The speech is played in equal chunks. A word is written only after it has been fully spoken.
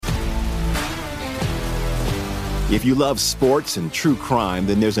If you love sports and true crime,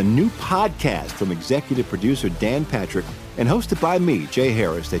 then there's a new podcast from executive producer Dan Patrick and hosted by me, Jay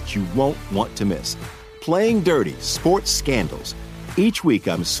Harris, that you won't want to miss. Playing Dirty: Sports Scandals. Each week,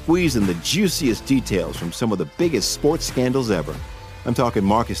 I'm squeezing the juiciest details from some of the biggest sports scandals ever. I'm talking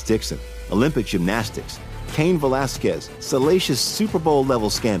Marcus Dixon, Olympic gymnastics, Cain Velasquez, salacious Super Bowl-level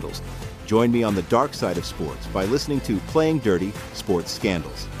scandals. Join me on the dark side of sports by listening to Playing Dirty: Sports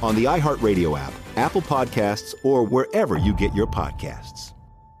Scandals on the iHeartRadio app, Apple Podcasts, or wherever you get your podcasts.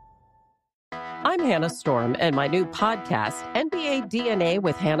 I'm Hannah Storm, and my new podcast, NBA DNA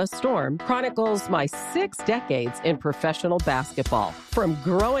with Hannah Storm, chronicles my 6 decades in professional basketball. From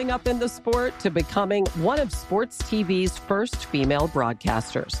growing up in the sport to becoming one of sports TV's first female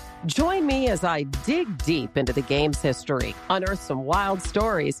broadcasters. Join me as I dig deep into the game's history, unearth some wild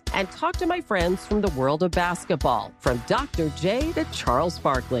stories, and talk to my friends from the world of basketball, from Dr. J to Charles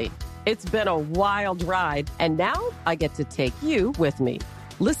Barkley. It's been a wild ride, and now I get to take you with me.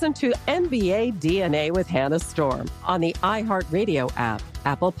 Listen to NBA DNA with Hannah Storm on the iHeartRadio app,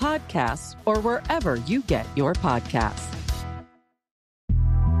 Apple Podcasts, or wherever you get your podcasts.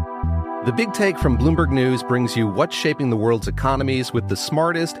 The Big Take from Bloomberg News brings you what's shaping the world's economies with the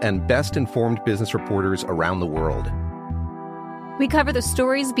smartest and best-informed business reporters around the world. We cover the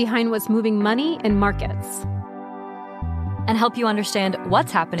stories behind what's moving money and markets, and help you understand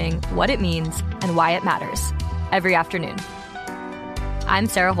what's happening, what it means, and why it matters every afternoon. I'm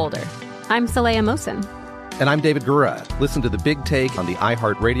Sarah Holder. I'm Saleha Mohsin. And I'm David Gura. Listen to The Big Take on the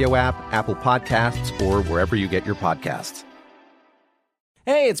iHeartRadio app, Apple Podcasts, or wherever you get your podcasts.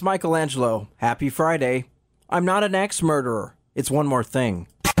 Hey, it's Michelangelo. Happy Friday. I'm not an ex-murderer. It's one more thing.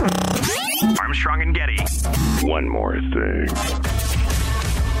 Armstrong and Getty. One more thing.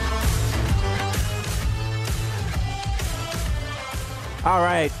 All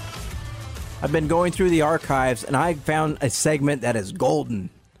right. I've been going through the archives, and I found a segment that is golden.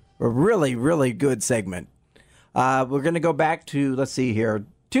 A really, really good segment. We're going to go back to, let's see here,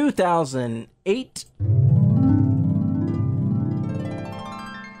 2008.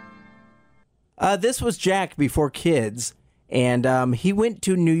 This was Jack before kids, and he went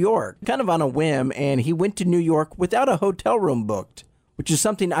to New York, kind of on a whim, and he went to New York without a hotel room booked, which is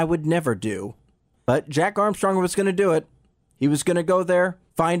something I would never do. But Jack Armstrong was going to do it. He was going to go there,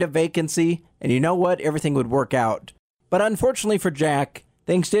 find a vacancy, and you know what? Everything would work out. But unfortunately for Jack,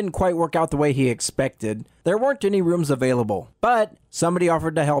 things didn't quite work out the way he expected. There weren't any rooms available, but somebody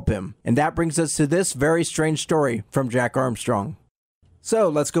offered to help him. And that brings us to this very strange story from Jack Armstrong. So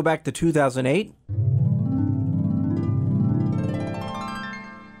let's go back to 2008.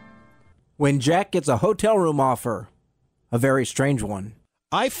 When Jack gets a hotel room offer, a very strange one.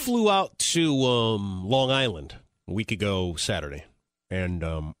 I flew out to Long Island a week ago Saturday and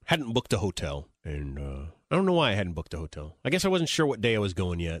hadn't booked a hotel. And I don't know why I hadn't booked a hotel. I guess I wasn't sure what day I was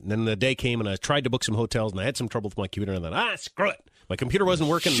going yet. And then the day came and I tried to book some hotels and I had some trouble with my computer. And I thought, screw it. My computer wasn't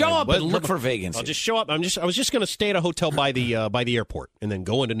working. Show up and look for vacancies. I'll just show up. I was just going to stay at a hotel by the airport and then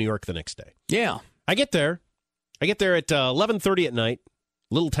go into New York the next day. Yeah. I get there at 11:30 at night,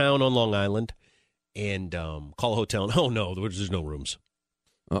 little town on Long Island, and call a hotel. And, oh, no, there's no rooms.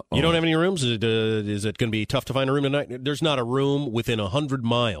 Uh-oh. You don't have any rooms? Is it going to be tough to find a room tonight? There's not a room within 100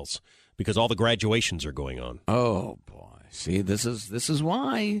 miles because all the graduations are going on. Oh, boy. See, this is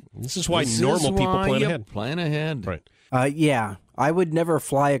why. This is why normal people plan ahead. Plan ahead. Right. Yeah, I would never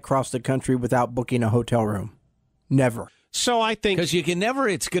fly across the country without booking a hotel room. Never. So I think... Because you can never,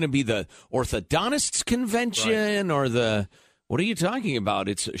 it's going to be the orthodontists convention or the... What are you talking about?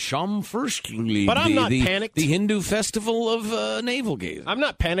 It's Sham Firstly. But I'm not panicked. The Hindu festival of navel gazing. I'm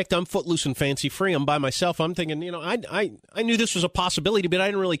not panicked. I'm footloose and fancy free. I'm by myself. I'm thinking, I knew this was a possibility, but I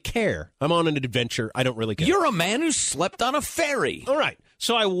didn't really care. I'm on an adventure. I don't really care. You're a man who slept on a ferry. All right.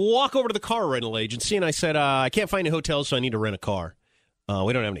 So I walk over to the car rental agency, and I said, I can't find a hotel, so I need to rent a car.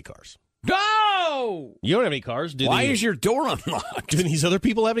 We don't have any cars. No! You don't have any cars? Why is your door unlocked? Do these other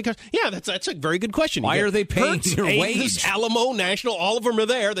people have any cars? Yeah, that's a very good question. Why are they paying Hertz, your Avis, wage? Alamo, National, all of them are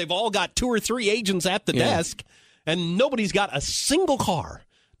there. They've all got 2 or 3 agents at the desk, and nobody's got a single car.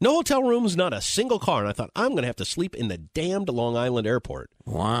 No hotel rooms, not a single car. And I thought, I'm going to have to sleep in the damned Long Island airport.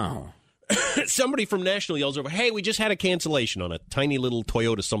 Wow. Somebody from National yells over, hey, we just had a cancellation on a tiny little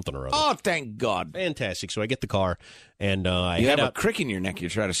Toyota something or other. Oh, thank God. Fantastic. So I get the car, and you have a crick in your neck you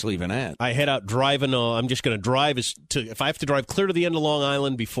try to sleep in that. I head out driving. I'm just going to drive. If I have to drive clear to the end of Long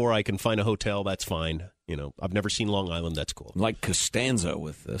Island before I can find a hotel, that's fine. I've never seen Long Island. That's cool. Like Costanza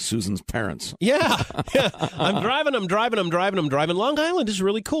with Susan's parents. Yeah. I'm driving. Long Island is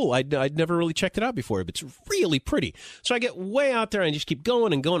really cool. I'd never really checked it out before, but it's really pretty. So I get way out there and I just keep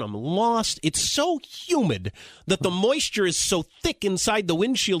going and going. I'm lost. It's so humid that the moisture is so thick inside the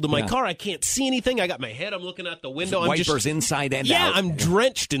windshield of my car, I can't see anything. I got my head, I'm looking out the window. Wipers inside and out. Yeah, I'm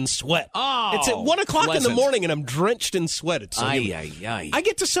drenched in sweat. Oh, it's at 1 o'clock in the morning and I'm drenched in sweat. It's so I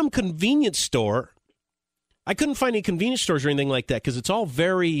get to some convenience store. I couldn't find any convenience stores or anything like that because it's all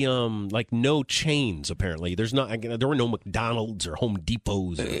very like no chains. Apparently, there were no McDonald's or Home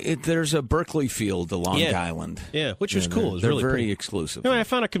Depots. There's a Berkeley Field along Island. Yeah, which was cool. They're really very pretty. exclusive. I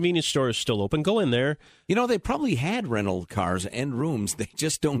found a convenience store is still open. Go in there. They probably had rental cars and rooms. They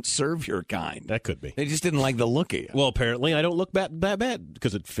just don't serve your kind. That could be. They just didn't like the look of you. Well, apparently, I don't look that bad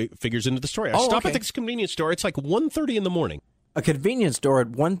because it figures into the story. I stop at this convenience store. It's like 1:30 in the morning. A convenience store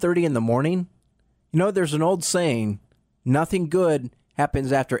at 1:30 in the morning? There's an old saying, nothing good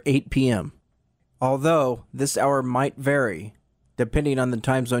happens after 8 p.m. Although this hour might vary, depending on the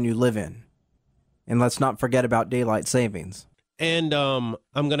time zone you live in. And let's not forget about daylight savings. And I'm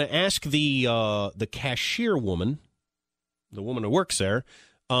going to ask the cashier woman, the woman who works there,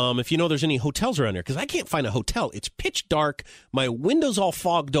 if there's any hotels around here, because I can't find a hotel. It's pitch dark, my window's all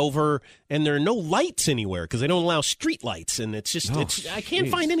fogged over, and there are no lights anywhere because they don't allow street lights, and it's just I can't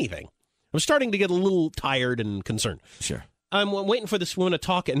find anything. I'm starting to get a little tired and concerned. Sure. I'm waiting for this woman to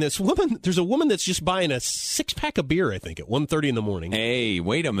talk, and there's a woman that's just buying a 6-pack of beer, I think, at 1:30 in the morning. Hey,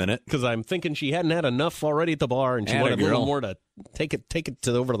 wait a minute. Because I'm thinking she hadn't had enough already at the bar, and she wanted a little more to take it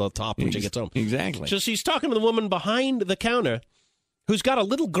over to the top when she gets home. Exactly. So she's talking to the woman behind the counter who's got a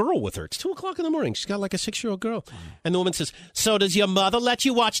little girl with her. It's 2 o'clock in the morning. She's got like a 6-year-old girl. And the woman says, so does your mother let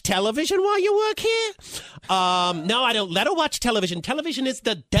you watch television while you work here? No, I don't let her watch television. Television is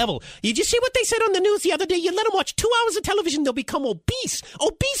the devil. Did you see what they said on the news the other day? You let them watch 2 hours of television, they'll become obese.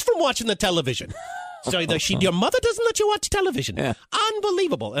 Obese from watching the television. So your mother doesn't let you watch television. Yeah.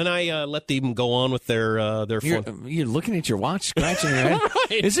 Unbelievable. And I let them go on with their fun. You're looking at your watch, scratching your head.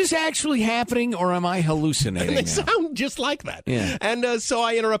 Right. Is this actually happening, or am I hallucinating? And they sound just like that. Yeah. And so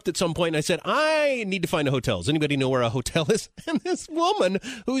I interrupted at some point, and I said, I need to find a hotel. Does anybody know where a hotel is? And this woman,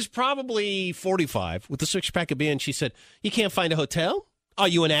 who's probably 45, with a 6-pack of beer, and she said, you can't find a hotel? Are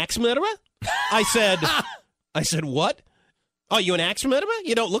you an axe murderer? I said, what? Oh, you an axe murderer?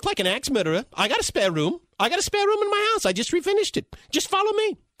 You don't look like an axe murderer. I got a spare room. In my house. I just refinished it. Just follow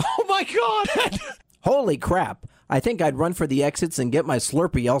me. Oh, my God. Holy crap. I think I'd run for the exits and get my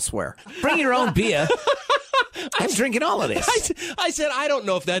Slurpee elsewhere. Bring your own beer. I'm drinking all of this. I said, I don't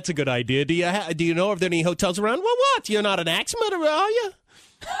know if that's a good idea. Do you know if there are any hotels around? Well, what? You're not an axe murderer, are you?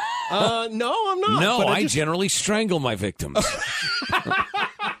 No, I'm not. No, I generally strangle my victims.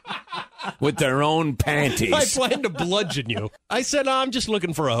 With their own panties. I plan to bludgeon you. I said, I'm just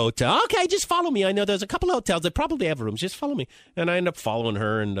looking for a hotel. Okay, just follow me. I know there's a couple of hotels that probably have rooms. Just follow me. And I end up following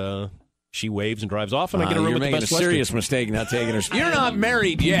her, and she waves and drives off, and I get a room at the Best Western. You're making a serious mistake not taking her. You're not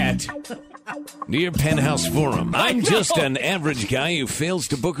married yet. Dear Penthouse Forum, I'm just an average guy who fails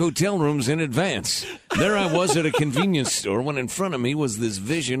to book hotel rooms in advance. There I was at a convenience store when in front of me was this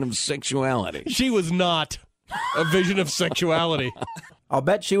vision of sexuality. She was not a vision of sexuality. I'll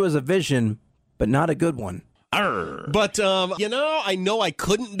bet she was a vision, but not a good one. Arr. But I know I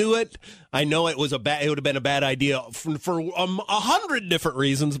couldn't do it. I know it would have been a bad idea for 100 different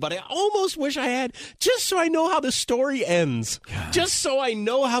reasons. But I almost wish I had, just so I know how the story ends. God. Just so I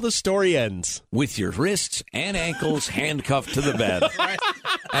know how the story ends. With your wrists and ankles handcuffed to the bed.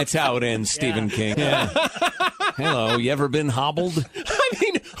 That's how it ends, Stephen King. Yeah. Hello, you ever been hobbled? I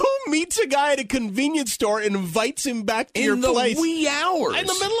mean, who meets a guy at a convenience store and invites him back to your place? In the wee hours. In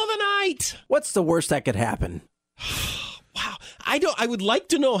the middle of the night. What's the worst that could happen? Wow. I would like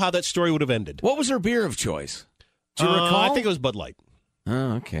to know how that story would have ended. What was her beer of choice? Do you recall? I think it was Bud Light.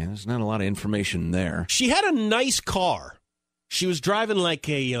 Oh, okay. There's not a lot of information there. She had a nice car. She was driving like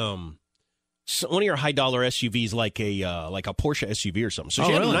a one of your high-dollar SUVs, like a Porsche SUV or something. So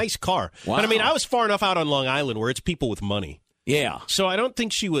she had a nice car. Wow. But, I was far enough out on Long Island where it's people with money. Yeah. So I don't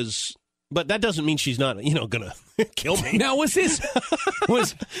think she was... But that doesn't mean she's not, going to kill me. Now, was this...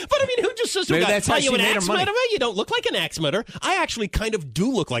 But, who just says to a guy, are you an axe murderer? You don't look like an axe murderer. I actually kind of do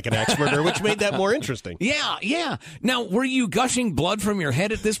look like an axe murderer, which made that more interesting. Yeah. Now, were you gushing blood from your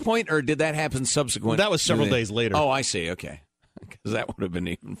head at this point, or did that happen subsequent? That was several days later. Oh, I see. Okay. Because that would have been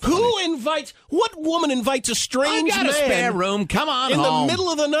even funny. What woman invites a strange man? I got a spare room. Come on in home. the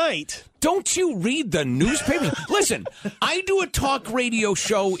middle of the night? Don't you read the newspapers? Listen, I do a talk radio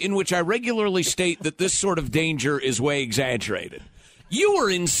show in which I regularly state that this sort of danger is way exaggerated. You were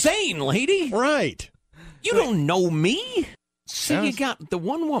insane, lady. Right. You don't know me. See, you got the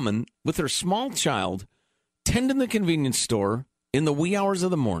one woman with her small child tending the convenience store in the wee hours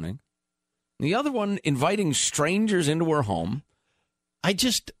of the morning. The other one inviting strangers into her home.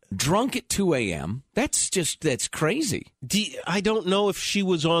 Drunk at 2 a.m. That's crazy. I don't know if she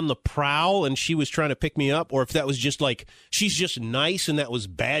was on the prowl and she was trying to pick me up, or if that was just like, she's just nice and that was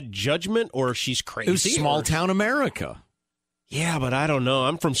bad judgment, or she's crazy. It was small town America. Yeah, but I don't know.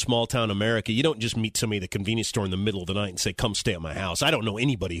 I'm from small town America. You don't just meet somebody at the convenience store in the middle of the night and say, come stay at my house. I don't know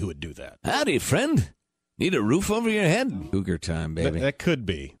anybody who would do that. Howdy, friend. Need a roof over your head? Cougar time, baby. That could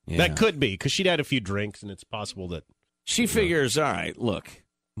be. Yeah. That could be, because she'd had a few drinks, and it's possible that... She figures, all right, look,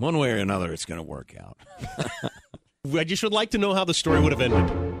 one way or another, it's going to work out. I just would like to know how the story would have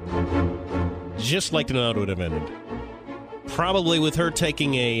ended. Just like to know how it would have ended. Probably with her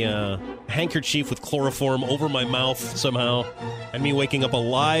taking a handkerchief with chloroform over my mouth somehow, and me waking up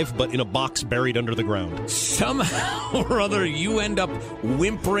alive, but in a box buried under the ground. Somehow or other, you end up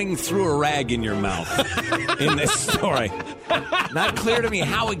whimpering through a rag in your mouth in this story. Not clear to me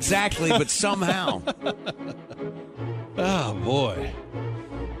how exactly, but somehow. Oh, boy.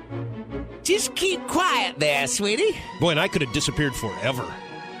 Just keep quiet there, sweetie. Boy, and I could have disappeared forever.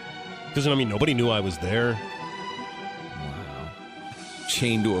 Because, nobody knew I was there.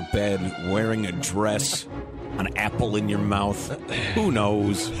 Chained to a bed, wearing a dress, an apple in your mouth. Who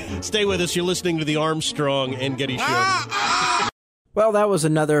knows? Stay with us. You're listening to the Armstrong and Getty Show. Well, that was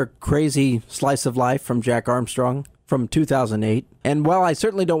another crazy slice of life from Jack Armstrong from 2008. And while I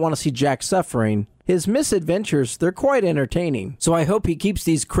certainly don't want to see Jack suffering, his misadventures, they're quite entertaining. So I hope he keeps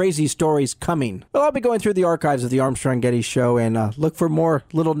these crazy stories coming. Well, I'll be going through the archives of the Armstrong Getty Show and look for more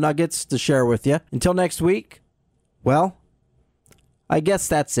little nuggets to share with you. Until next week, well, I guess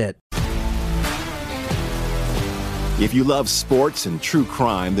that's it. If you love sports and true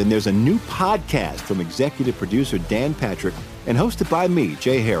crime, then there's a new podcast from executive producer Dan Patrick and hosted by me,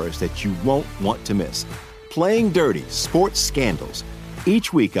 Jay Harris, that you won't want to miss. Playing Dirty: Sports Scandals.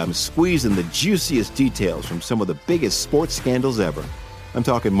 Each week, I'm squeezing the juiciest details from some of the biggest sports scandals ever. I'm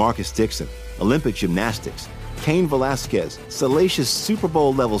talking Marcus Dixon, Olympic gymnastics, Cain Velasquez, salacious Super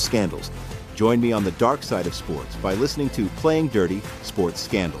Bowl-level scandals. Join me on the dark side of sports by listening to Playing Dirty: Sports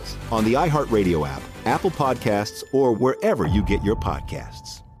Scandals on the iHeartRadio app, Apple Podcasts, or wherever you get your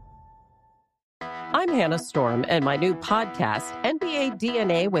podcasts. I'm Hannah Storm, and my new podcast, NBA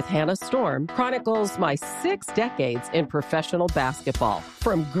DNA with Hannah Storm, chronicles my 6 decades in professional basketball.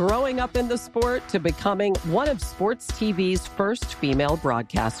 From growing up in the sport to becoming one of sports TV's first female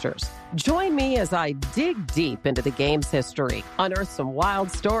broadcasters. Join me as I dig deep into the game's history, unearth some wild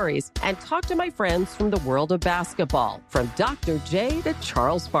stories, and talk to my friends from the world of basketball, from Dr. J to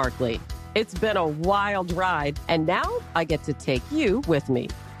Charles Barkley. It's been a wild ride, and now I get to take you with me.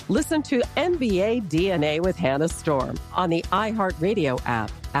 Listen to NBA DNA with Hannah Storm on the iHeartRadio app,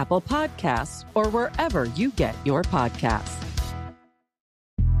 Apple Podcasts, or wherever you get your podcasts.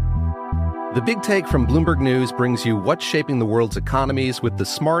 The Big Take from Bloomberg News brings you what's shaping the world's economies with the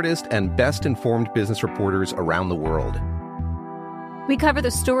smartest and best-informed business reporters around the world. We cover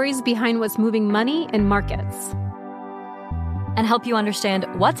the stories behind what's moving money and markets, and help you understand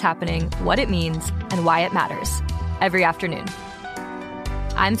what's happening, what it means, and why it matters every afternoon.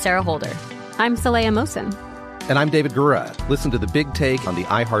 I'm Sarah Holder. I'm Saleha Mohsin. And I'm David Gura. Listen to The Big Take on the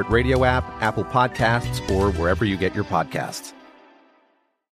iHeartRadio app, Apple Podcasts, or wherever you get your podcasts.